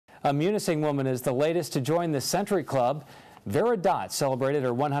A Munising woman is the latest to join the Century Club. Vera Dott celebrated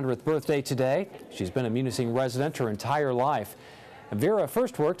her 100th birthday today. She's been a Munising resident her entire life. Vera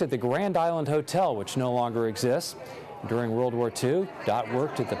first worked at the Grand Island Hotel, which no longer exists. During World War II, Dott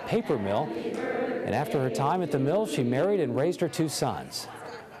worked at the paper mill, and after her time at the mill, she married and raised her 2 sons.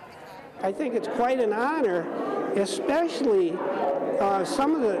 I think it's quite an honor, especially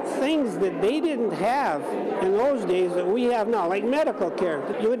some of the things that they didn't have in those days that we have now, like medical care.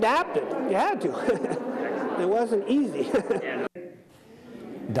 You adapted. You had to. It wasn't easy.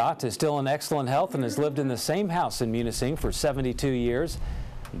 Dott is still in excellent health and has lived in the same house in Munising for 72 years.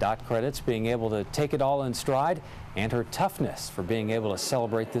 Dott credits being able to take it all in stride and her toughness for being able to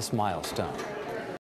celebrate this milestone.